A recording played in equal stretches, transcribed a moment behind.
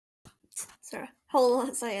Sorry, hold on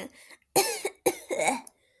a second.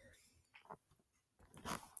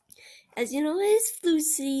 As you know, it's flu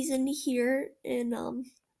season here in and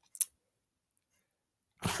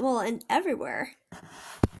everywhere.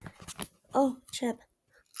 Oh, chip.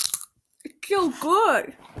 It's so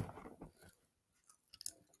good.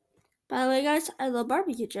 By the way, guys, I love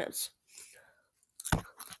barbecue chips.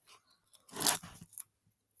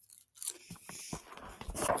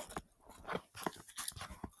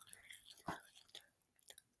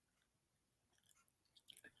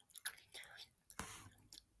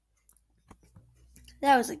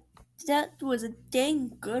 That was a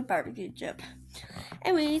dang good barbecue chip.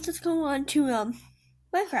 Anyways, let's go on to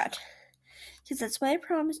Minecraft, because that's what I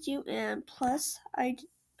promised you. And plus, sorry.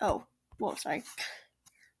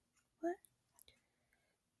 What?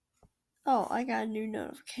 Oh, I got a new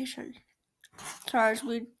notification. Sorry,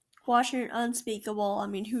 we watching Unspeakable. I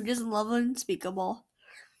mean, who doesn't love Unspeakable?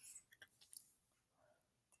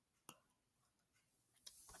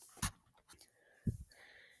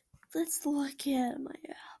 Let's look at my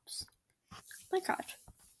apps. Minecraft.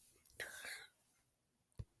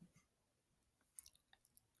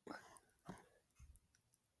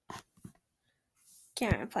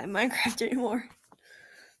 Can't even play Minecraft anymore.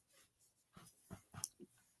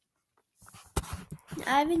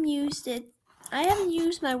 I haven't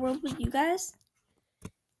used my world with you guys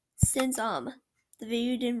since the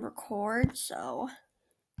video didn't record, so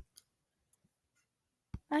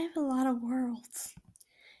I have a lot of worlds.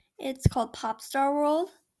 It's called Popstar World.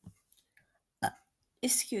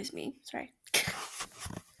 Excuse me, sorry.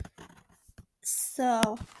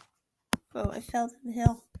 So, I fell down the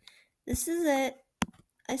hill. This is it.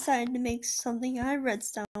 I decided to make something out of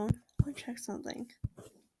redstone. I'll check something.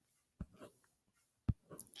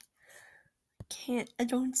 I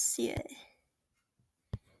don't see it.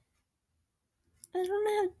 I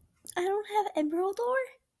don't have emerald ore?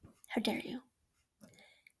 How dare you?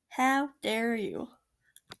 How dare you?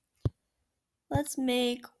 Let's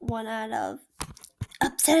make one out of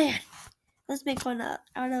obsidian. Let's make one out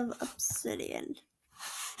of obsidian.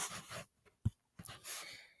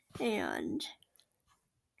 And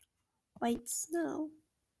white snow.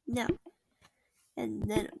 No. And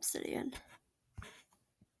then obsidian.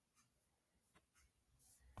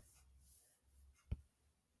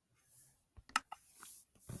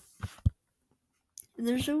 And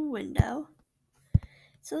there's a window.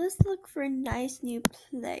 So let's look for a nice new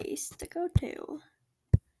place to go to.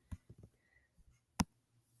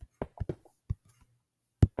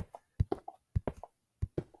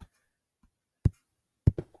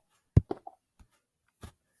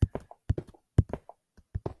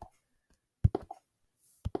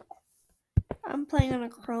 I'm playing on a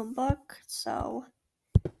Chromebook, so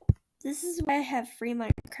this is why I have free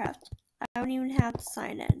Minecraft. I don't even have to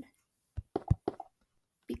sign in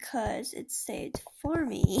because it's saved for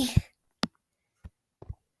me.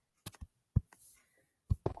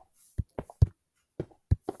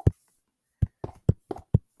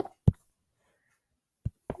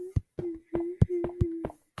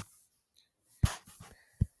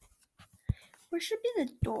 Where should be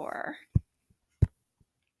the door?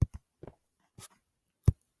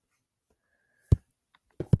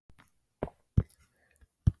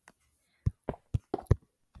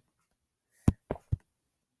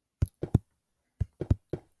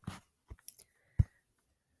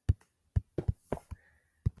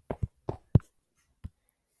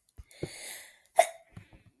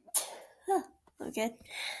 Okay,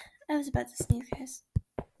 I was about to sneeze, guys.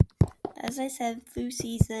 As I said, flu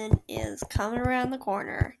season is coming around the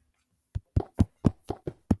corner.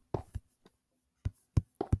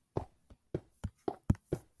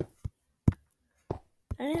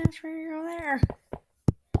 I didn't ask for you to go there.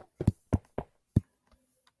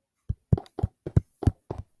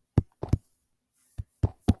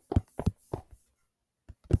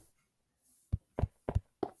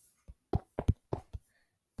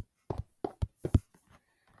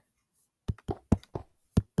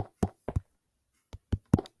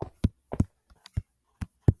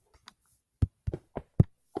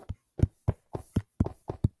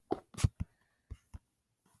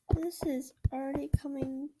 This is already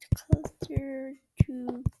coming closer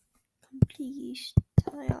to completion.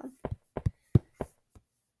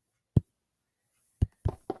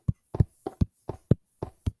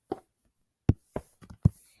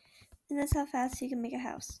 And that's how fast you can make a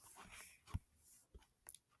house.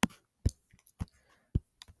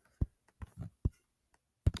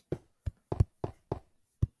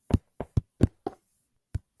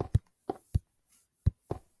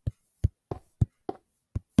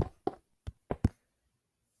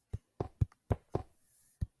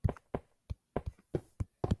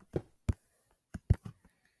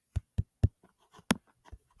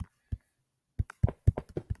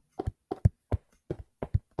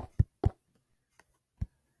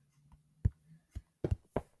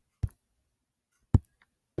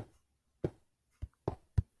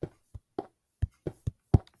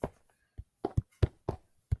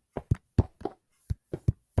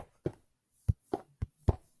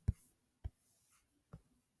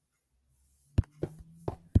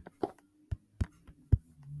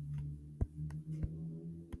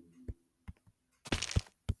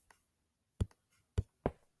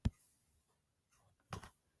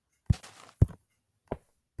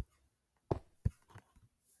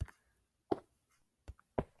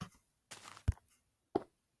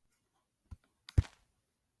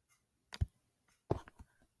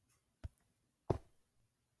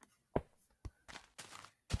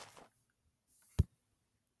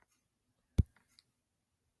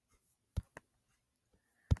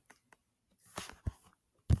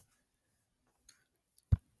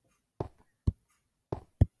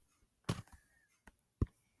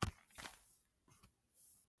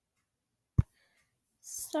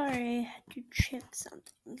 Sorry, I had to check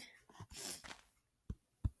something.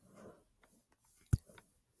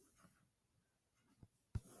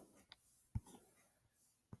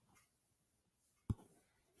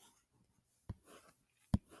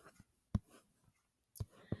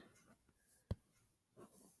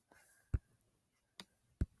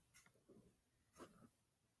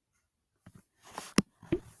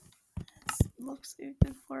 That looks good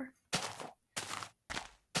before.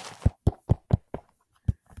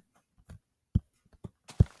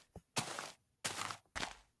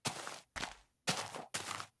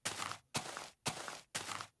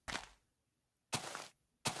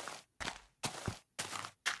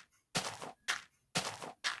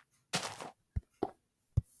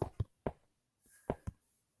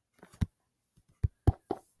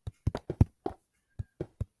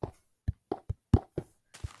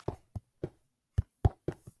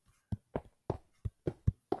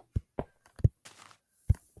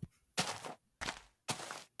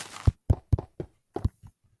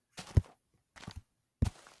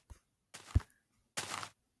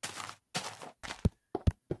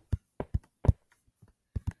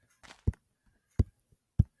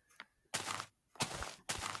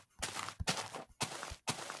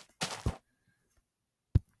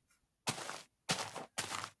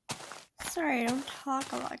 Sorry, I don't talk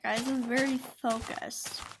a lot, guys. I'm very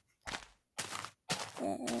focused.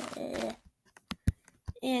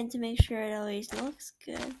 And to make sure it always looks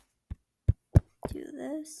good, do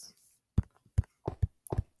this.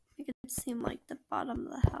 Make it seem like the bottom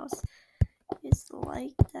of the house is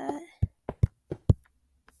like that.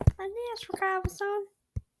 I need to ask for cobblestone.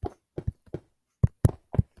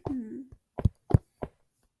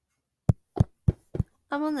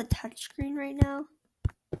 I'm on the touch screen right now.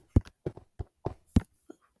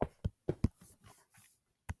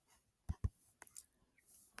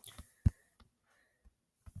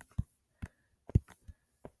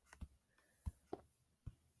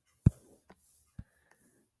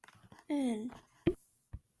 And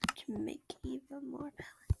to make even more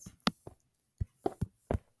balance.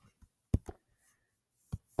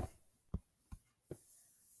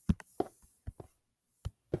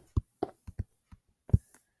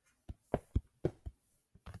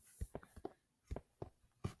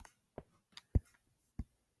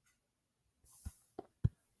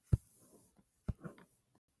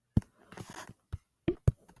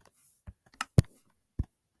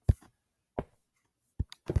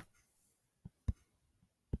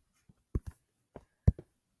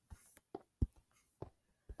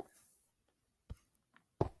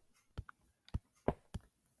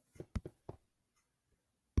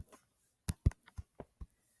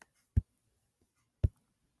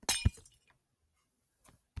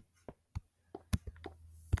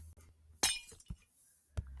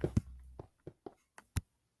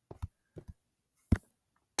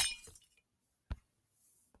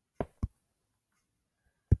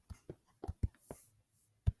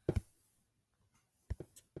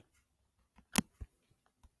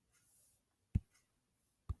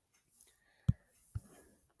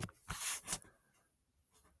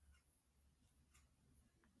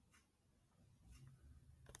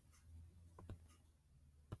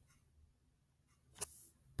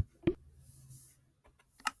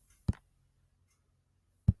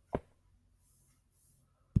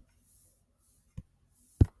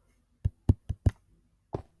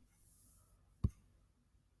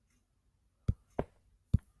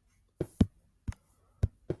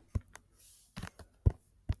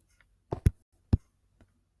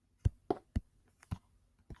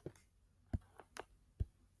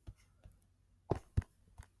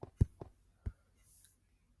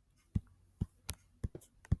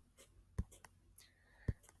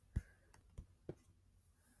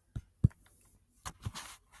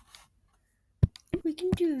 We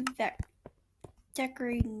can do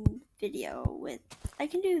decorating video with. I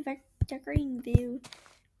can do decorating video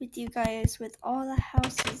with you guys with all the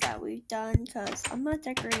houses that we've done, because I'm not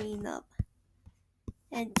decorating up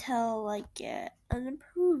until I get an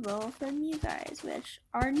approval from you guys, which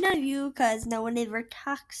are none of you, because no one ever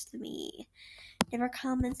talks to me, never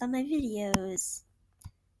comments on my videos,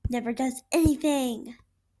 never does anything.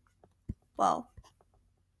 Well,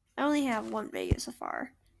 I only have one video so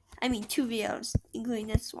far. I mean 2 videos, including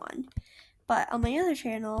this one. But on my other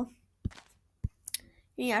channel,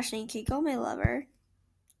 Ashley and Keiko, my lover,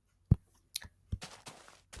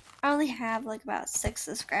 I only have like about 6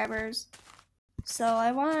 subscribers. So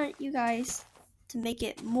I want you guys to make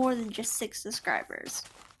it more than just 6 subscribers.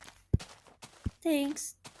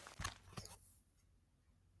 Thanks.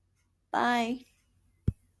 Bye.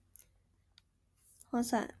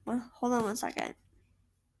 Hold on one second.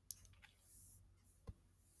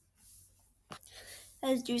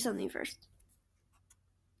 Let's do something first.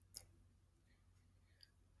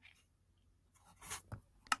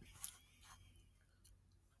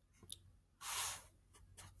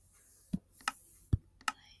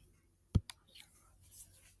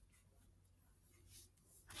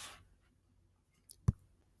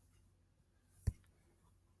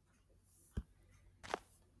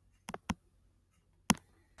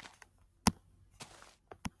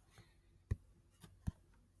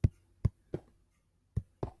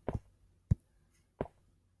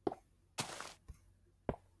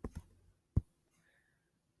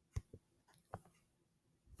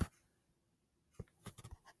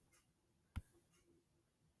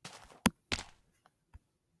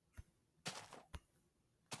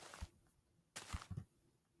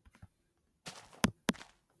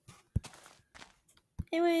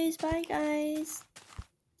 Anyways, bye guys.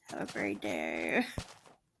 Have a great day.